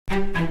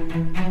Fucking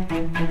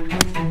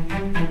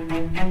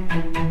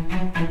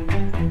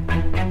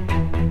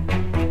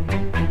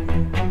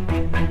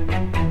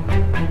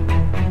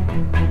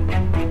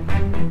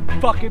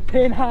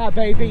pin high,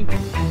 baby.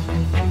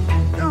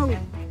 No!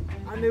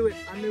 I knew it,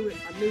 I knew it,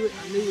 I knew it,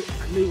 I knew it,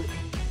 I knew it.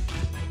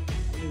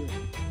 I knew it.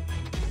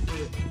 I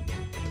knew it.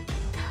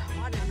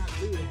 Why did I not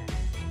do that?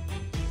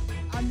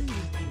 I knew it.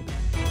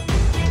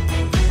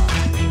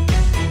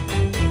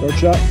 Third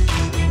shot.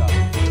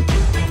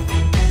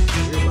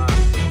 You're lying.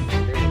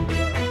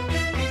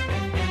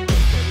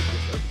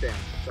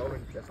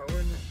 That's all we're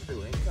in this to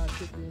do. Ain't trying to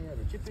chip in.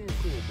 The chip in is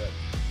cool, but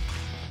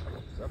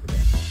it's up and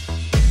down.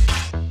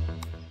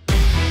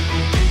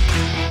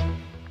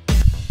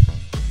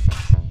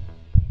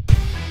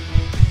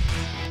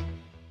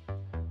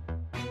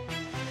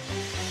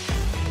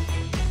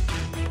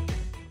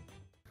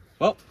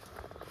 Well,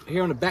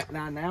 here on the back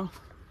nine now.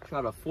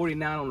 Tried a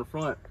 49 on the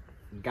front.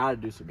 Gotta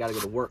go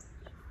to work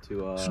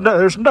to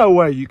there's no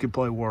way you could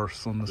play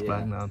worse on this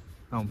back nine.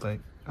 I don't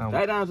think.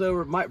 That nine's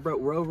over. Mike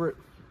broke, we're over it.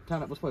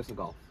 Time up, let's play some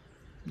golf.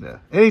 Yeah.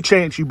 Any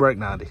chance you break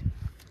 90?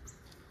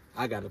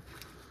 I gotta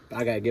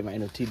get my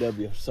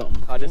NOTW or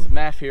something. I did some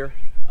math here.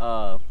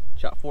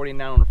 Shot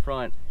 49 on the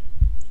front.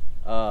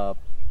 To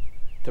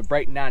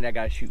break 90, I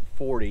gotta shoot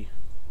 40.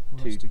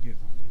 To get 90.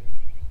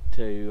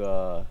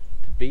 To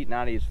beat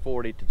 90 is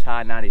 40. To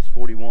tie 90 is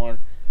 41.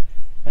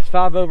 That's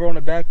 5 over on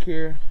the back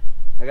here.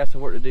 I got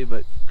some work to do,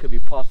 but could be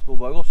possible.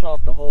 But I'm gonna start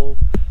off the hole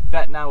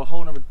back nine with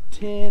hole number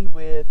 10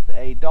 with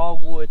a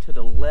dogwood to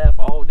the left,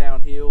 all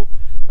downhill.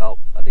 About,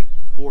 I think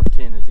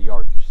 410 is the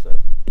yardage. So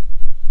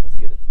let's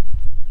get it.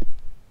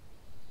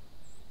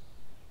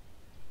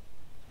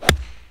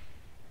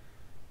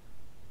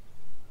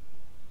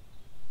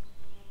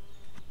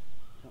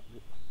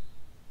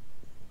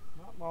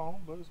 Not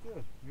long, but it's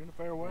good. You're in the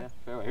fairway. Yeah,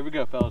 fairway. Here we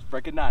go, fellas.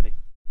 Breaking 90.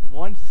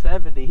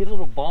 170. Hit a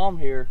little bomb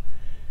here.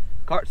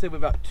 Cart said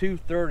about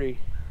 230.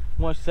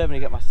 170.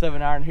 Got my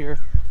 7-iron here.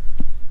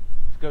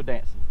 Let's go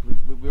dancing.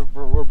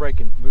 We're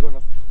breaking. We're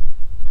gonna.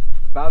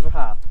 Bows are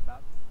high.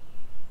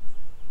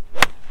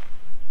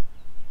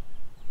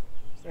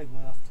 Stay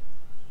left.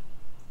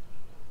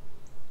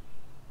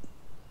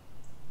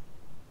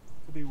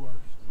 Could be worse.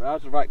 That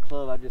was the right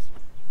club. I just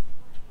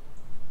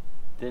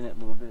did it a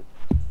little bit.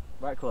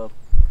 Right club.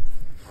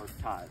 Or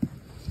tied.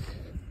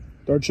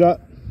 Third shot.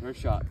 Third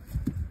shot.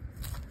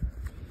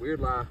 Weird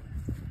lie.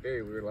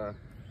 Very weird lie.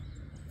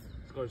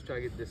 Let's go, just try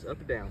to get this up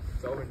and down.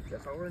 That's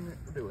all we're in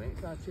to do. Ain't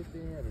trying to chip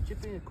in. The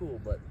chip in is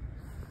cool, but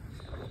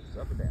it's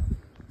up and down.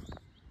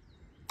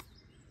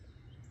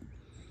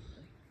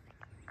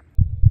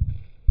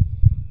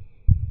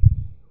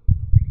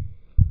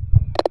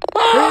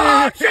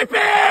 Oh, chip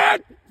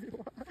in!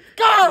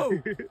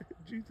 Go!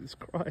 Jesus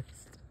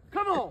Christ.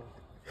 Come on!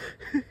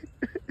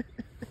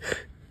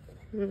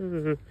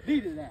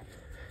 Needed that.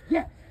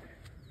 Yes!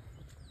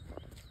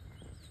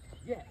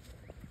 Yes!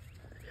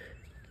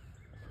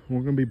 We're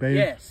gonna be banned.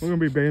 Yes. We're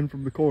gonna be banned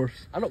from the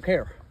course. I don't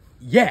care.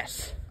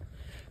 Yes!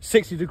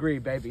 60 degree,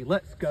 baby.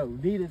 Let's go.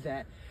 Needed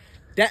that.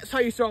 That's how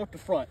you start off the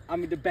front. I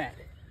mean the back.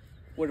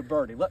 With a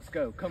birdie. Let's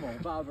go. Come on.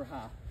 Vibes are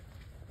high.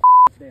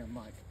 Damn,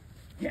 Mike.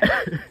 Yes!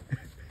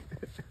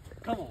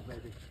 Come on,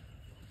 baby.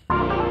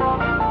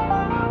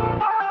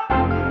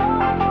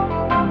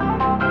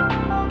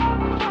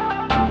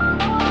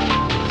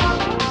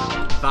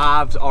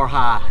 Vibes are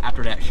high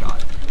after that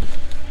shot.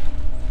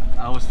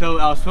 I was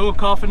feeling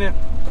confident.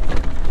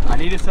 I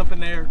needed something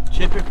there.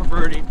 Chip it for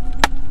birdie.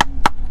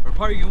 We're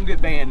probably gonna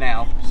get banned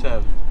now.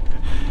 So,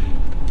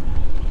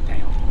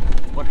 damn,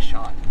 what a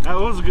shot. That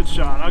was a good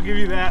shot. I'll give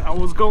you that. I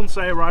was gonna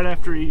say right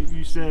after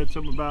you said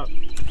something about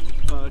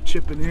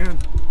chipping in.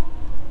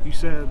 You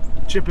said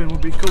chipping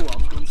would be cool. I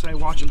was going to say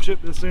watch him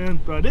chip this in,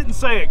 but I didn't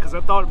say it because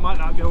I thought it might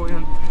not go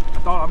in. I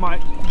thought I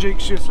might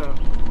jinx you, so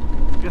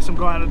guess I'm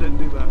glad I didn't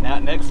do that. Now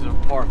next is a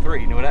par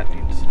 3. You know what that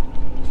means?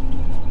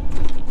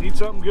 Need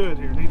something good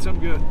here. Need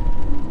something good.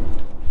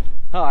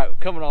 All right,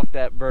 coming off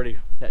that birdie,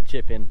 that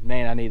chip in,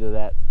 man, I needed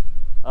that.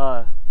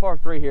 Par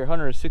 3 here,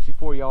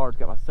 164 yards.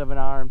 Got my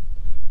 7-iron.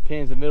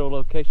 Pins the middle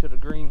location of the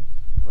green.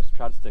 Let's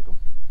try to stick them.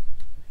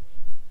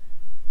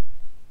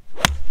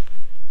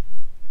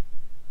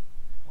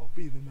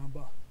 Be the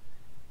number.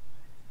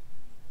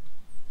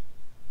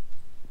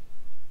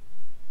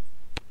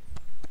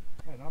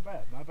 Hey, not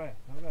bad, not bad,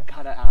 not bad.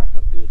 God, that iron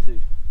felt good too.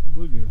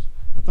 Mulligans.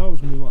 I thought it was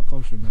gonna be a lot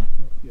closer than that.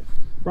 But yeah.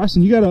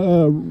 Bryson, you got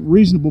a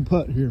reasonable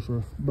putt here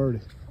for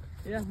birdie.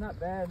 Yeah, not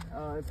bad.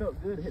 It felt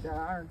good to hit that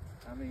iron.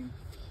 I mean,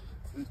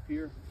 loose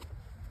pier,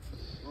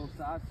 little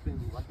side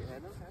spin like it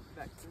had. No,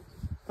 back spin.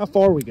 How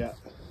far we got?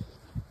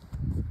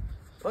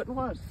 Button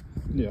wise.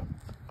 Yeah.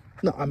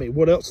 No, I mean,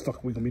 what else fuck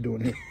are we gonna be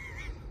doing here?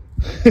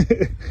 I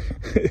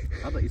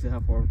thought you said how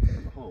far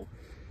from the hole.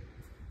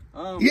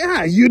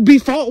 Yeah, you'd be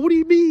fault. What do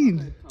you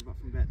mean? Talk about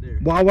from back there.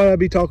 Why would I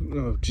be talking?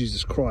 Oh,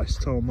 Jesus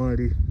Christ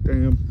Almighty!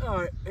 Damn. All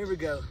right, here we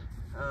go.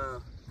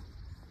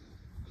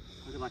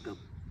 Looking like a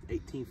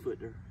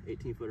 18-footer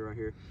right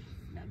here.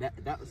 Now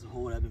that was a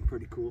hole that'd been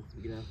pretty cool,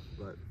 you know.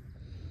 But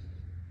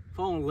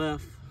falling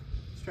left,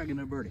 let's try to get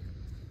no birdie.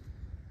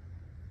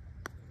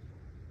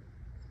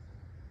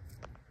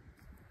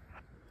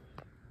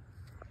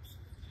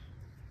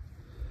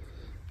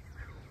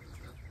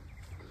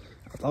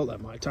 I thought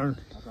that might turn.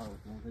 I thought it was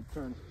going. They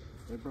turned.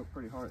 They broke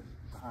pretty hard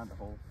behind the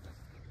hole.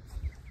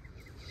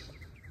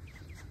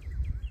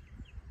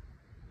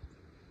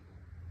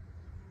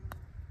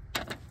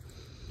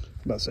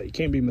 About to say, you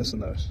can't be missing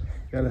those.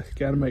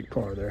 Gotta make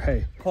par there.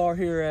 Hey, Par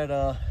here at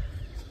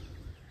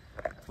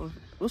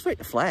let's rate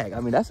the flag. I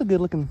mean, that's a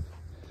good looking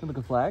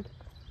flag.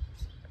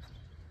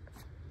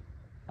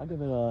 I'll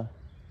give it a.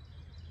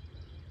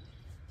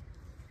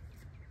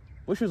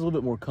 Wish there was a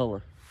little bit more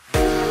color.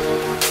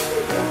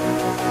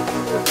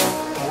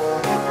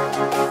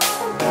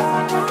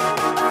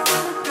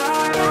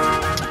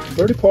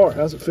 birdie par.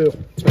 How's it feel?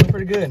 It's feeling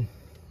pretty good.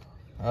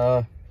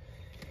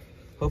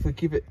 Hopefully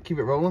keep it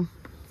rolling.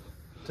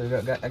 So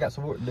I got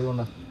some work to do on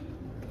the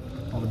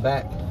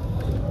back.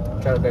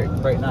 Try to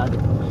break 90.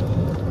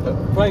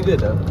 But playing good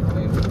though. I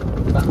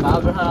mean,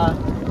 miles are high.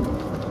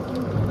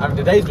 I mean,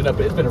 today's been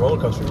it's been a roller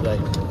coaster today.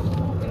 You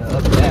know,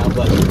 up and down,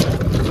 but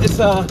it's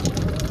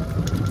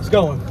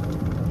going.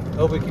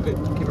 Hopefully keep it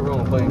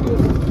rolling, playing good.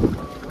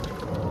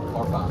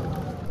 Par 5.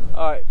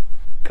 All right,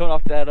 coming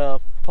off that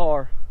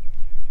par.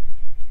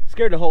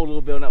 Scared to hold a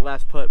little bit on that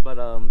last putt, but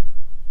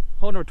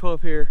hole number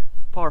 12 here,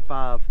 par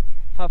 5,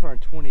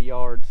 520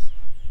 yards,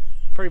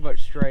 pretty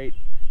much straight.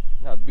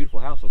 Got a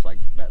beautiful house looks like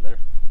back there.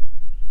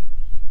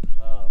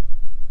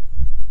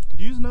 Could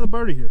use another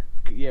birdie here.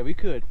 Yeah, we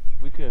could.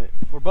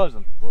 We're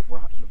buzzing. We're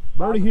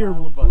birdie here.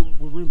 We're buzzing.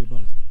 We're really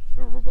buzzing.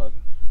 We're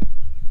buzzing.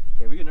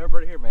 Yeah, we get another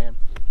birdie here, man.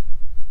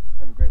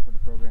 That'd be great for the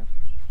program.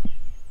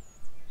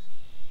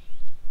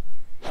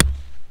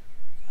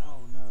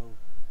 Oh no!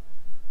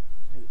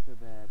 I hit it so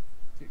bad.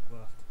 Tick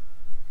left.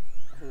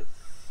 I hit it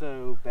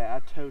so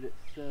bad. I towed it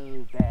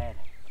so bad.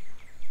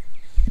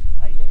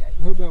 I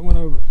hope that went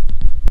over.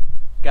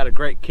 Got a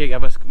great kick. I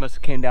must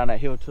have came down that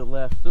hill to the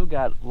left. Still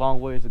got a long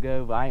ways to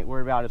go, but I ain't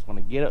worried about it. I just want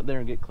to get up there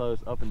and get close,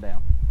 up and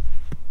down.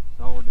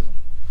 That's all we're doing.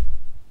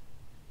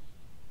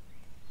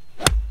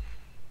 Come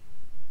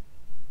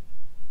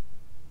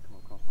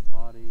across my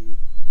body.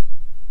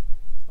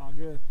 It's not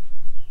good.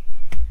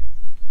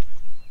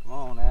 Come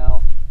on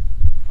now.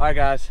 All right,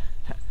 guys.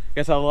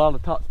 Guess I'll allow the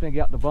top spin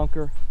get out the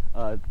bunker.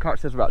 Cart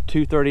says about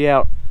 230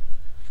 out.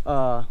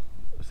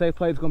 Safe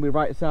play is going to be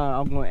right side.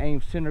 I'm going to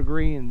aim center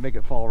green and make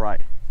it fall right.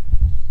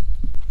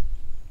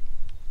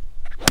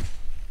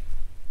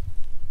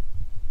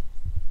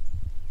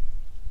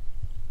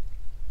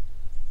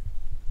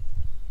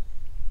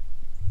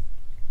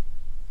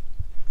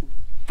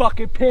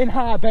 Fucking pin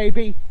high,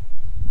 baby.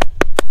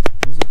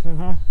 Was it pin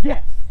high?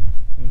 Yes.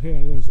 Oh, here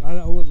it is.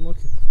 I wasn't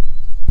looking.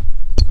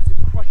 I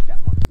just crushed that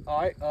one. All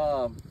right.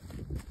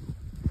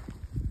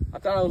 I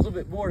thought I was a little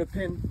bit more to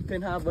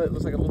pin high, but it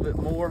looks like a little bit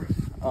more.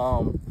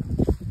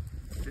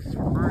 This is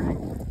for birdie.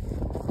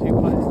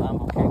 2 putts.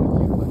 I'm okay with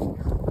 2 putts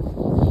here.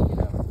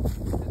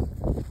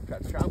 You know,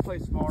 try to play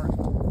smart.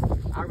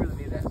 I really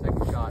need that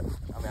second shot.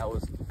 I mean,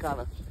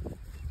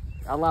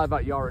 I lied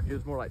about yardage. It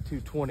was more like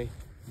 220,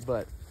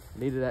 but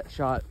needed that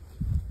shot.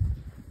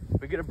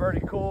 We get a birdie,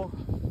 cool.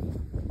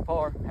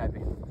 Par, happy.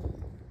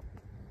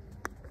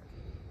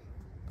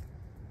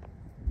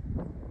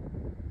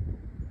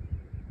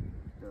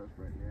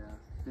 Yeah,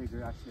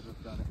 figure I should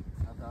have done it.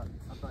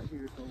 I thought he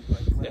was going to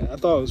play. Yeah, I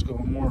thought it was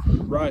going more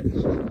right.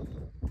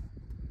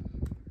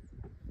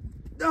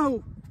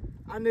 No!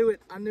 I knew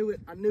it.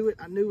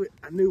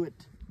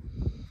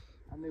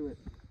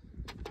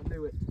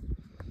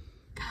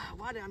 God,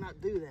 why did I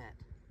not do that?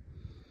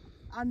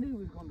 I knew he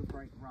was going to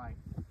break right.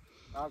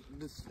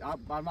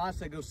 My mind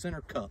said go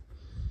center cup.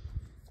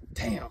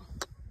 Damn.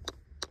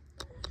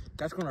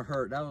 That's going to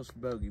hurt. That was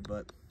bogey,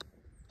 but.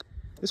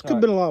 This could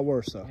have been a lot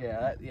worse, though.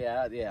 Yeah.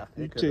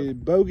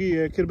 Bogey,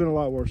 it could have been a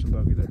lot worse than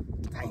bogey there.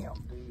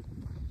 Damn, dude.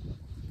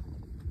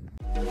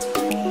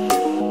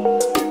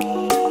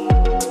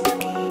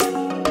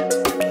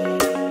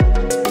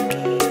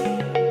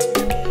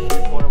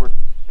 Hole number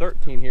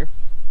 13 here.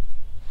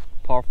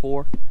 Par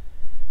 4.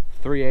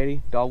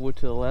 380. Dogwood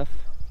to the left.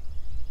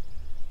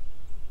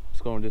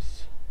 Just going to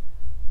just.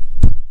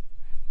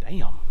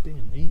 Damn.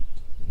 Damn, ain't.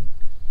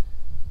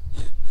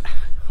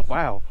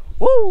 Wow.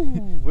 Woo!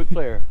 We're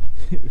clear.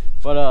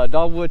 But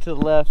dogwood to the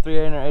left,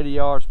 380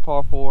 yards,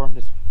 par 4.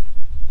 Just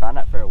find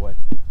that fairway.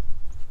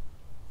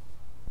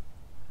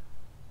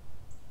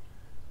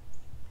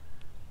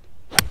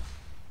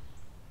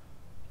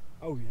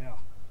 Oh yeah.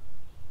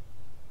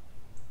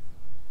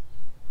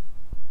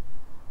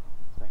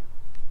 Damn.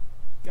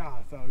 God,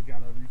 I thought it got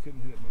over. You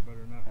couldn't hit it no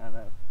better than that. I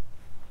know.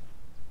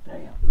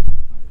 Damn.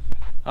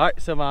 All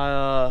right, so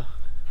my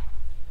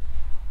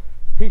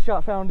tee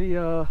shot found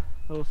the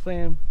little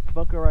sand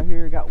bucket right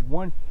here. Got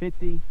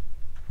 150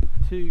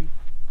 to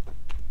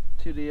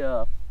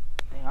the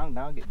dang,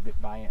 I'll get bit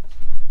by ants.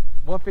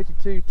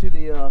 152 to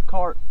the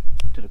cart,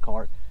 to the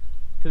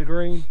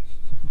green.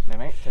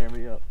 Man, ants tearing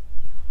me up.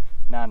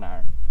 9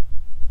 iron.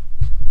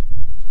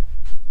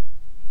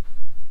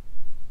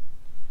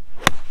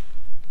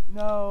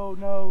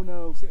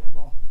 No. Sit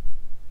ball.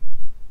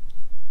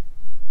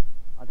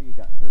 I think it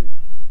got through.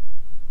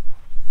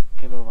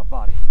 Came over my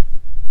body.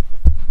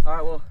 All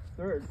right, well,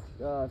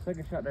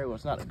 second shot there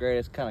was not the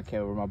greatest. Kind of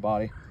came over my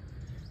body,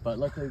 but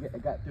luckily I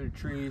got through the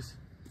trees.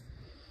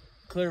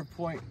 Clear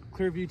point,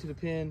 clear view to the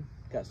pin.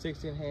 Got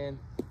 60 in hand,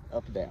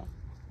 up and down.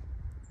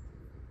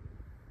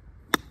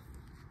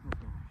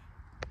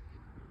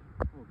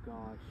 Oh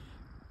gosh.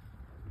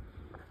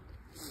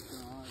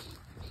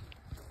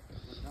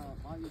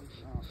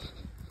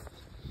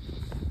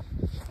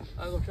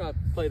 I'm gonna try to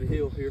play the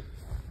hill here.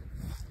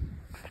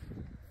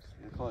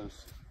 Yeah,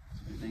 close.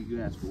 Anything you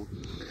asked for.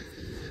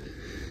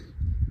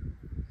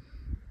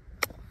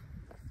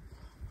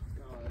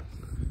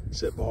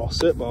 Sit ball,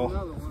 sit ball.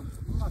 Another one.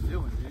 What am I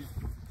doing, dude?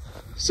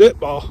 Sit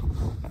ball.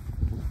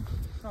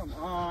 Come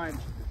on.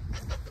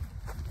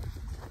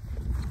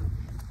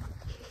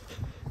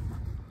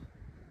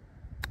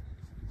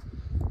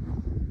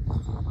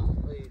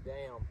 Lay it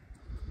down.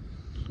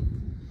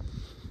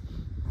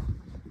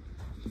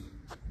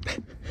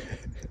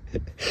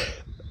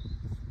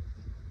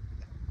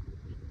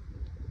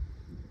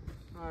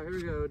 Alright, here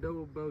we go,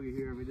 double bogey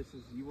here. I mean, this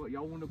is,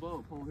 y'all want to blow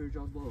up pole, here's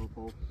y'all's blow up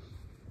pole.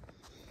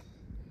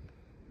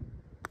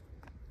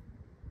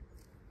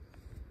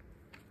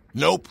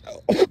 Nope.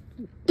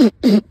 If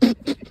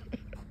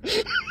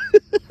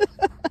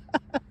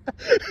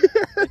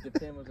the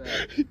pin was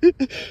out.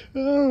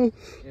 Oh.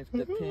 If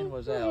the pin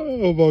was out.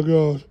 Oh my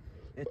god.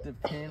 If the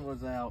pin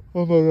was out.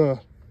 Oh my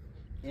god.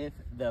 If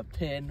the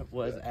pin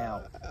was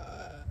out.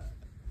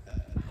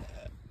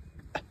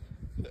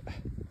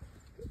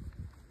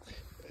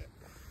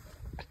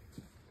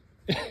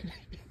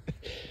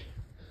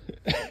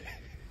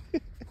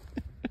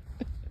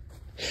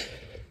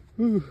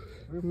 We're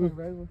playing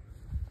regular.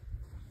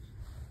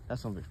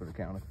 That's something for the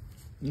counter.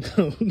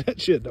 No, that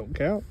shit don't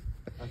count.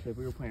 I said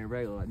we were playing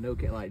regular, like no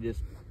count, like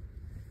just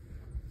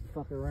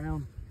fuck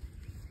around.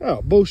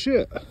 Oh,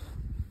 bullshit.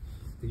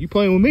 You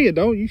playing with me, it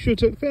don't. You should have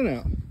took the pin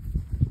out.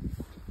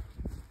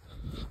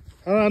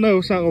 How do I know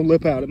it's not going to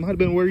lip out? It might have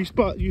been where you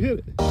hit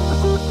it.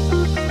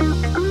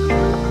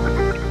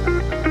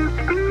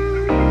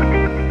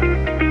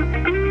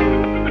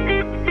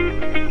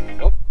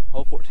 Oh,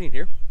 hole 14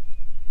 here.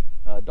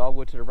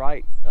 Dogwood to the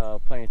right,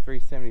 playing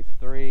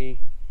 373.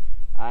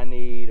 I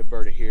need a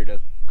birdie here to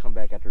come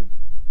back after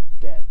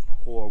that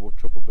horrible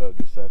triple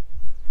bogey, so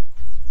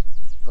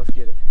let's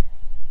get it.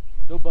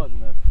 No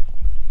bugging though.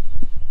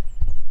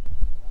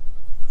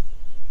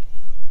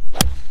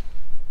 It's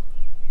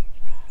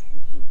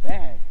so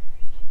bad.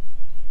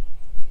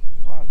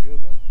 Wow,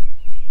 good though.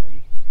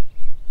 Maybe.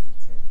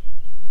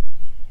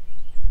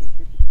 Can't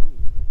catch it clean.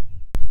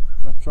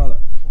 Let's try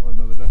that for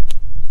another day.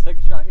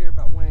 Second shot here,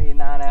 about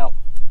 189 out.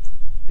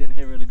 Didn't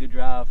hit a really good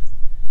drive.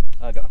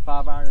 Got a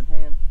 5-iron in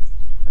hand.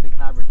 I think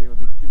hybrid here would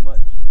be too much.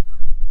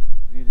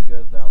 It usually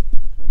goes about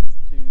between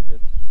 2 to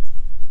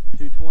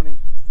 220.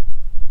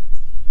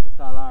 The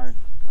 5-iron,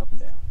 up and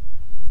down.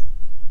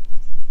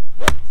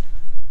 Good,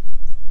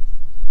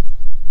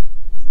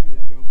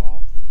 go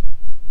ball.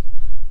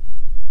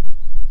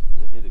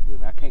 It hit it good,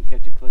 man. I can't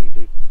catch it clean,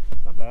 dude.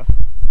 Not bad.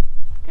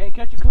 Can't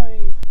catch it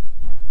clean.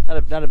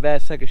 Not a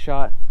bad second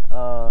shot.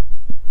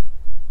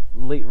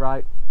 Lead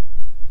right.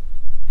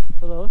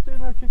 So let's do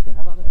another chicken.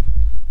 How about that?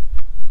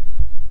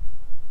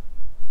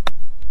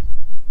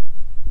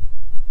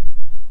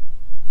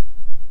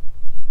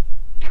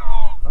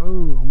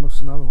 Oh,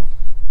 almost another one.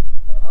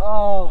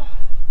 Oh,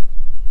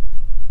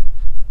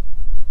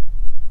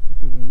 It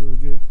could have been really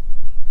good.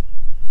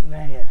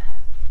 man.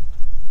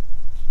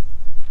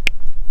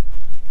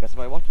 Got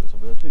somebody watching us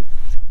over there too.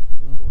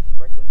 Oh,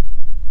 sprinkler.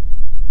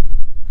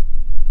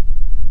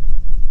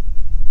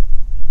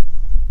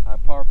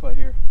 Alright, power putt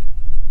here.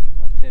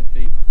 About 10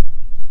 feet.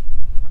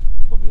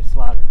 It's gonna be a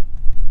slider.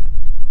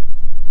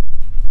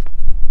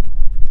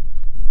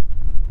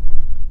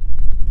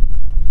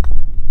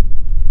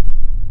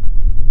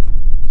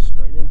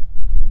 Straight in. And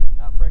then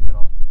not break it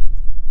off.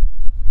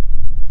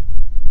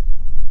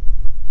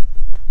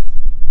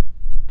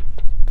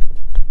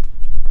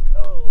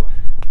 Oh,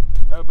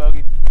 no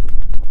bogey.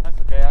 That's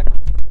okay. I'm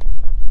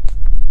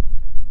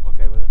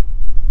okay with it.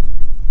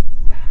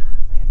 Man,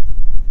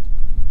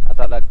 I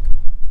thought that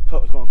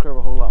putt was going to curve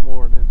a whole lot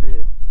more than it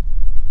did.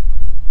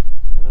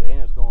 And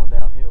it's going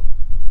downhill.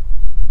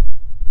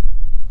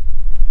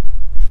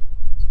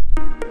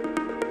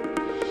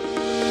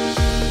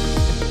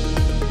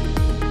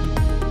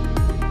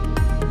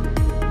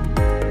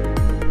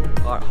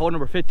 All right, hole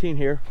number 15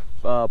 here,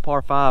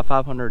 par 5,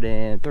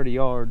 530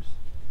 yards.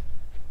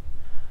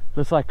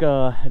 Looks like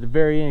at the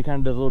very end, it kind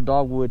of does a little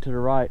dogwood to the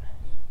right.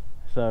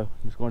 So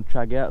I'm just going to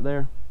try to get out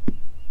there,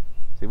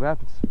 see what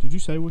happens. Did you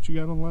say what you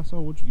got on the last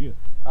hole? What'd you get?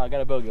 I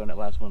got a bogey on that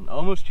last one. I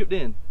almost chipped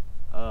in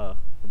a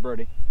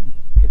birdie.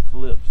 Kissed the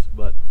lips,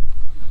 but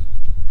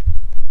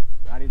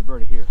I need a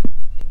birdie here.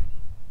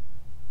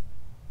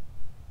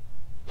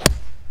 I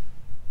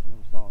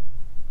never saw it.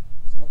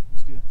 So,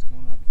 it's good. It's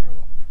going right in the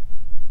fairway.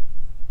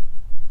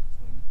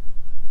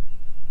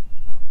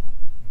 I don't know.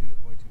 You hit it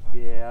way too high.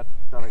 Yeah, I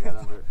thought I got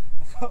under it.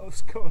 I thought it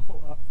was going a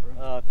lot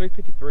further.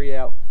 353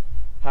 out.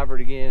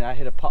 Hybrid again. I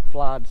hit a pop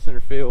fly to center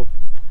field.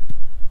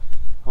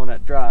 on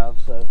that drive,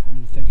 so. I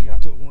didn't think you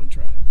got to the warning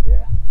track.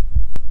 Yeah.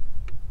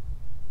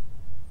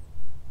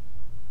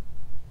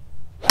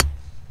 Good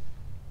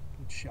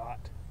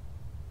shot.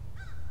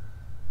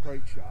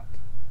 Great shot.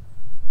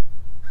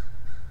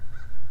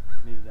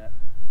 Needed that.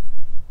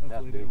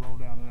 Hopefully it didn't roll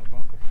down in that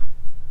bunker.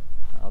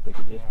 I don't think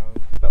it did.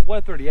 About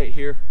 138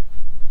 here.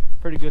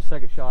 Pretty good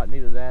second shot.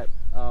 Needed that.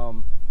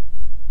 You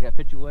got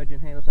pitch your wedge in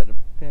hand. Looks like the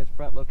pin's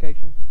front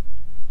location.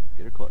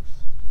 Get her close.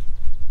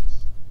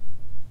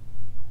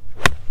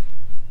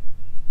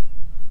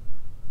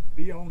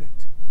 Be on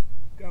it.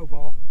 Go,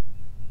 ball.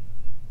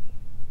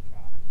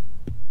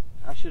 God.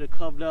 I should have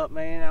clubbed up,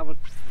 man. I didn't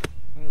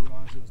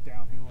realize it was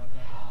downhill like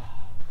that.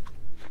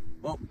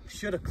 Well,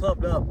 should have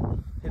clubbed up.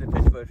 Hit a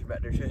pitch wedge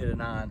back there. Should have hit a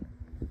 9.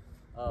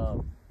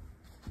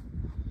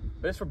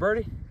 But it's for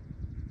birdie.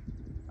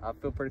 I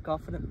feel pretty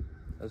confident.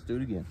 Let's do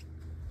it again.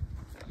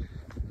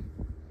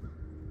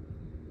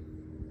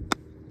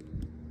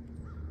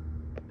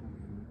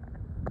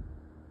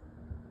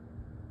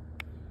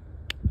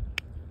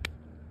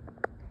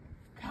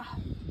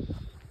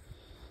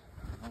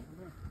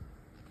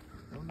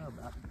 Don't know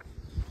about it.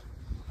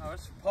 Oh,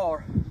 it's for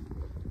par.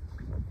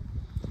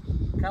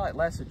 Kind of like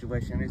last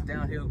situation. I mean, it's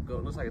downhill. It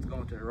looks like it's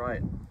going to the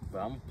right. But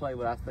I'm going to play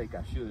what I think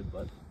I should,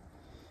 but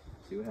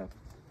see what happens.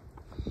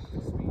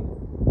 Speed.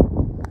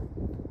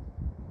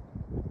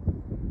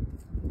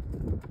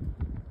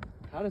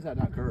 How does that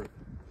not curve?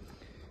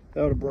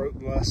 That would have broke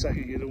the last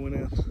second you'd have went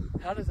in.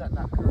 How does that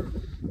not curve?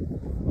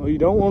 Well, you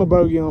don't want a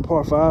bogey on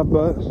par 5,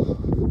 but that's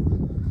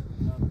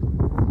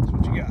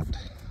what you got.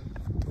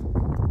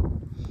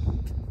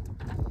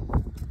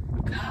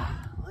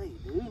 Golly,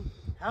 dude.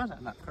 How does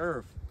that not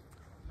curve?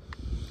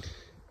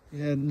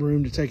 You had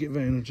room to take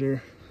advantage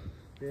there.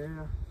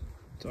 Yeah.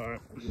 It's all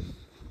right.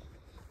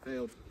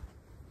 Failed.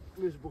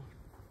 Miserable.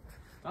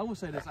 I will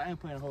say this, I am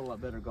playing a whole lot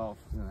better golf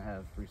than I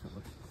have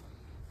recently.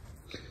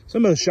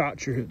 Some of the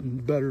shots you're hitting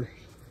better.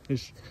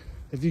 If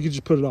you could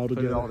just put it all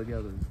together. Put it all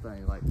together in this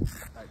thing. Like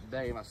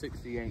today, my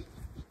 68.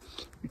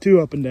 You're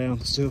too up and down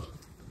still.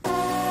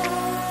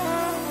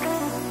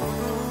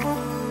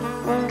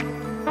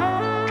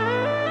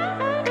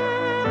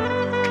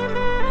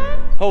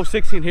 Hole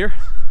 16 here.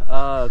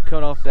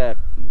 Coming off that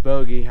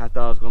bogey, I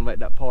thought I was going to make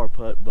that par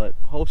putt, but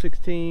hole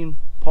 16,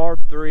 par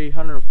 3,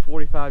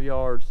 145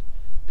 yards.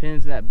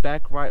 Pins in that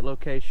back right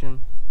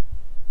location.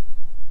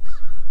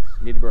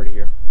 Need a birdie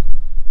here.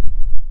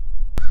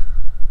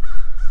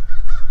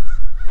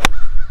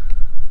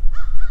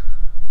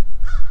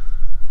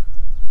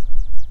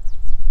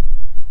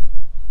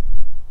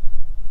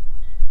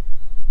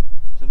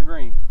 It's in the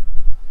green.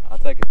 I'll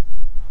take it.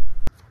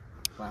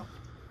 Wow.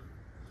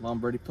 Long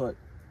birdie putt.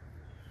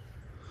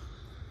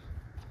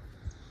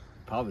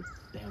 Probably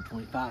damn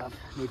 25.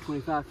 Maybe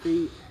 25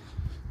 feet.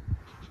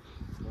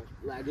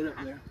 Lag it up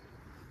there.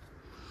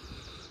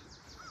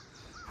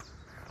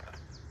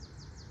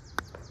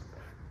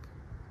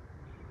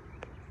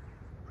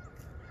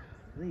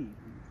 Lead.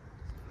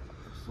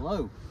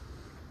 Slow.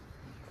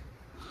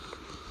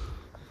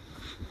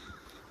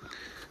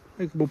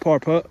 Makeable par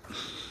putt.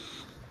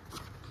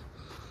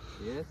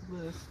 Yeah, it's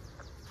bliss.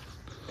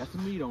 Got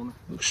some meat on it.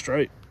 Looks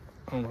straight.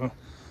 I don't know.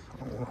 I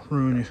don't want to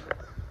ruin your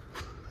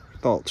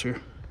thoughts here.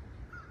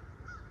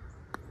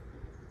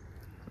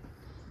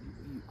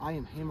 I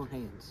am hammer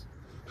hands.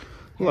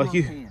 Like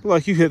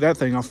you hit that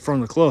thing off the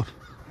front of the club.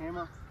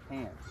 Hammer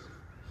hands.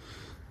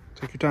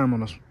 Take your time on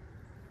this.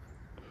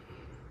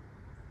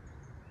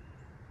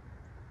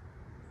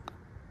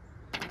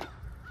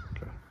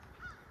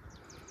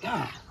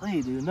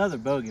 Golly, dude, another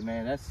bogey,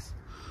 man. That's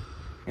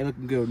ain't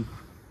looking good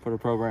for the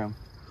program.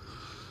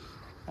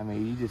 I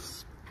mean, you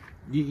just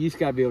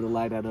gotta be able to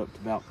light that up to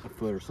about a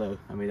foot or so.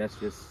 I mean, that's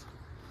just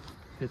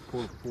piss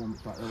poor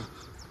performance right there.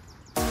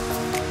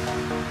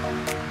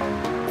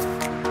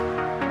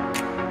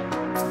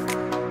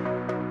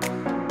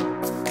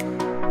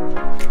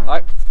 All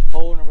right,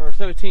 hole number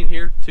 17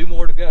 here. 2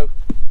 more to go.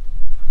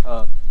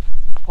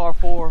 Par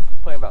 4,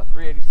 playing about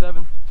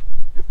 387.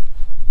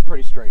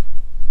 Pretty straight.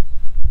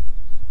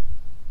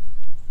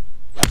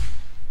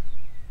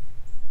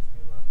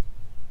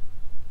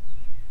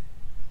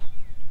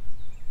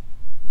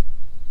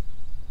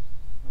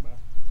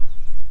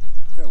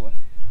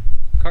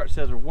 Cart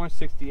says we're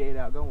 168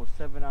 out, going with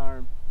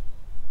 7-iron.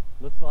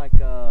 Looks like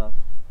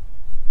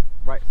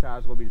right side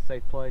is going to be the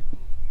safe play.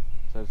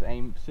 So it's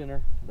aim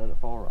center, let it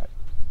fall right.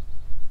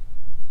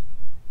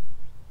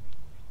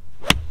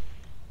 To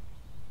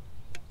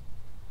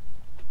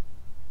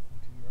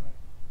your right.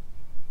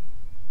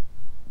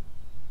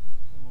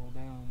 Roll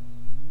down.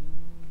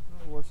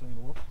 Not worse than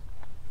the world.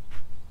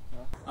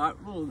 All right,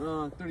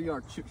 little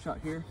 30-yard chip shot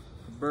here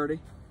for birdie.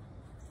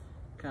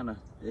 Kind of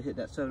it hit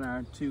that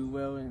 7-iron too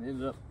well and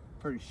ended up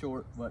pretty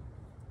short, but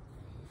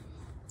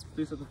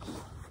do something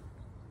cool.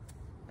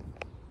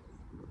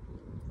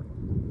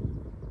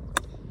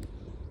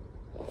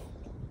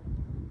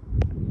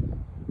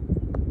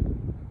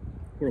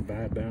 What a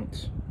bad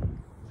bounce.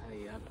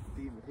 Hey, I didn't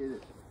even hit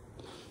it.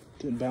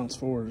 Didn't bounce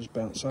forward, just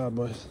bounced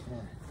sideways.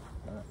 Yeah,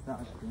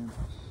 not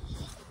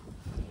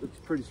good. Looks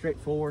pretty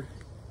straightforward.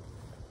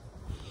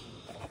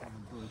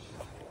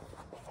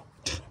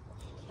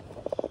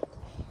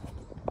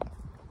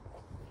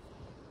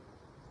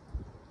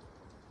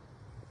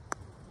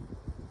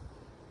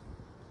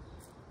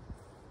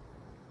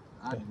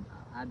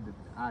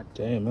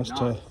 Damn, that's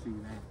tough.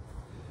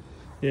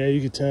 Yeah, you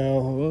could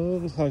tell. Well,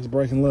 it looks like it's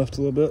breaking left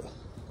a little bit.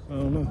 I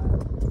don't know.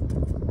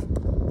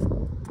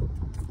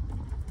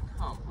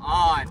 Come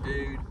on,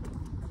 dude.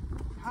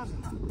 How's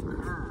it not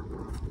curve,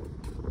 bro?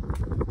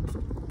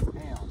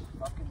 Damn,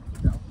 fucking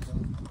dumb.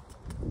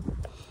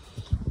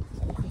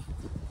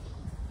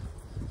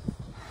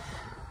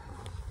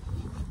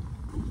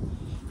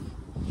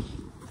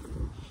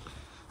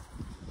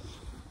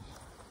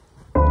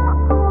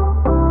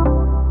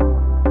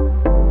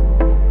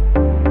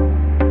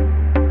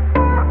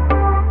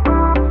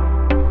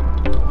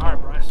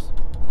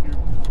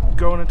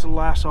 Into the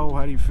last hole,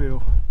 how do you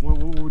feel? What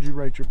would you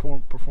rate your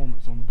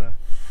performance on the day?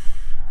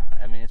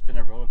 I mean, it's been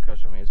a roller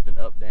coaster. I mean, it's been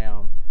up,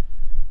 down.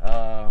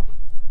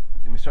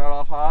 We start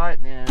off hot,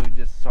 and then we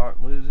just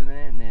start losing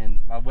it. And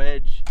then my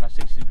wedge, my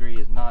 60 degree,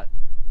 is not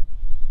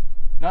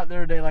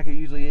there today like it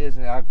usually is,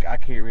 and I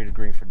can't read a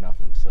green for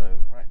nothing. So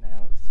right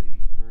now, let's see,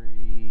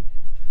 3,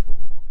 4,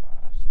 5,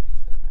 6,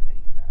 7, 8,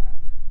 9.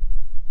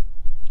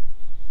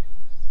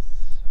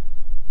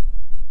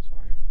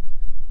 Sorry.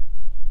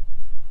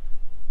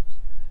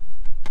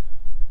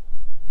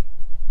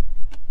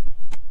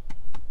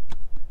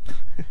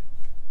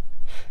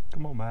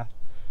 Come on, Matt.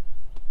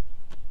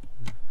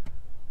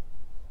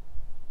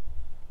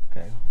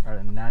 Okay, we're at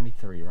a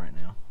 93 right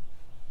now.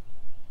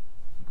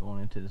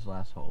 Going into this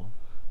last hole.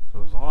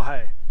 So it's all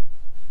hay.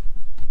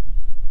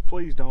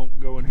 Please don't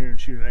go in here and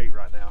shoot an 8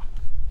 right now.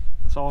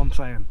 That's all I'm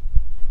saying.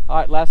 All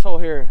right, last hole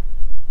here.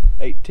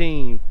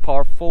 18,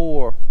 par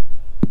 4.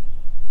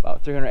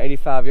 About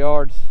 385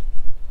 yards.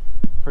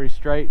 Pretty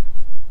straight.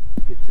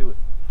 Let's get to it.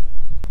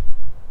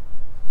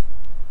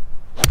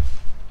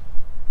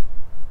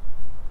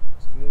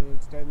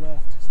 Good, stay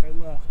left, stay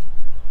left.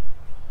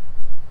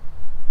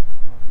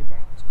 Oh, good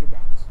bounce, good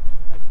bounce.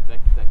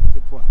 Thank you.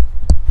 Good play.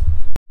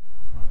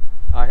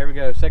 All right, here we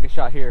go. Second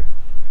shot here.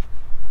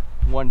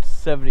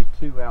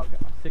 172 out.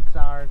 Got my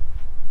 6-iron.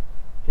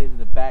 Hit in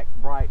the back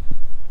right.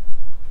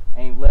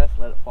 Aim left,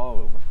 let it fall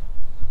over.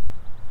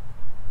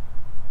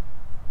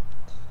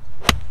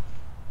 Oh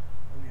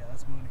yeah,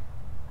 that's money.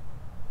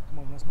 Come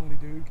on, that's money,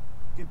 dude.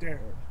 Get there.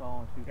 It's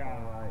falling too far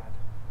right.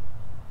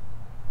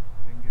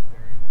 Didn't get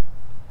there either.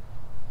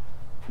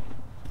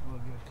 Oh,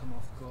 good. Come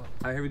off the club. All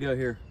right, here we go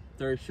here.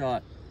 Third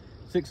shot.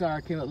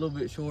 6-iron came up a little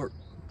bit short.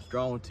 It's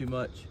drawing too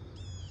much.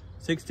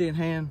 60 in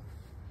hand.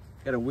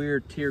 Got a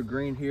weird tier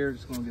green here.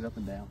 Just gonna get up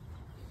and down.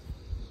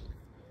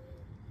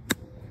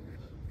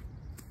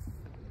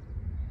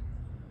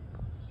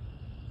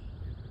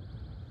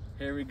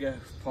 Here we go.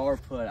 Par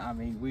putt. I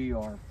mean, you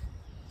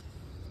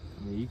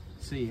can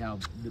see how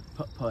the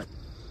putt.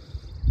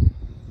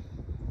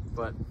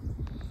 But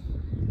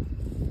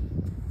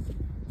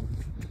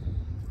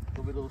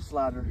a little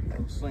slider, a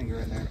little slinger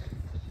in there.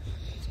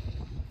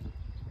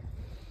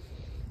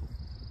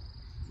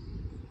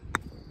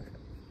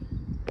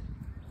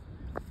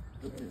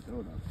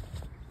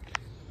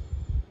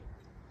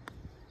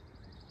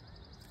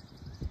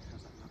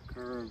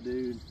 Curve,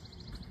 dude.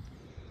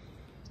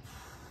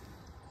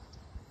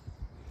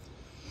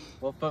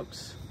 Well,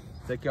 folks,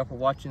 thank y'all for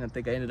watching. I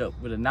think I ended up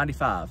with a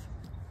 95.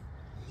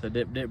 So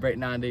didn't break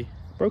 90.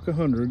 Broke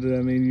 100.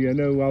 I mean, I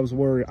know I was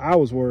worried. I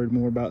was worried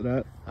more about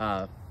that.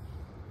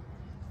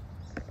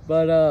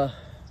 But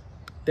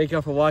thank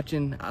y'all for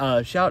watching.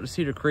 Shout out to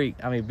Cedar Creek.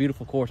 I mean,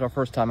 beautiful course. Our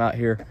first time out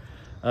here.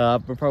 We'll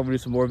probably do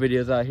some more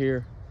videos out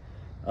here.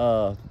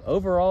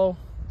 Overall,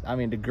 I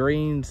mean, the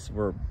greens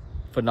were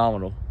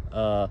phenomenal.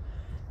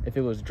 If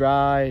it was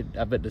dry,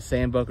 I bet the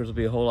sand bunkers would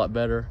be a whole lot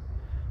better.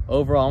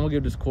 Overall, I'm gonna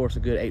give this course a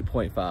good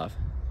 8.5. Like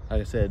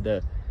I said,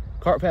 the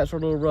cart paths were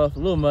a little rough, a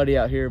little muddy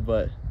out here,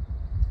 but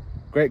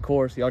great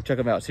course. Y'all check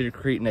them out. Cedar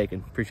Creek,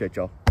 Aiken. Appreciate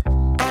y'all.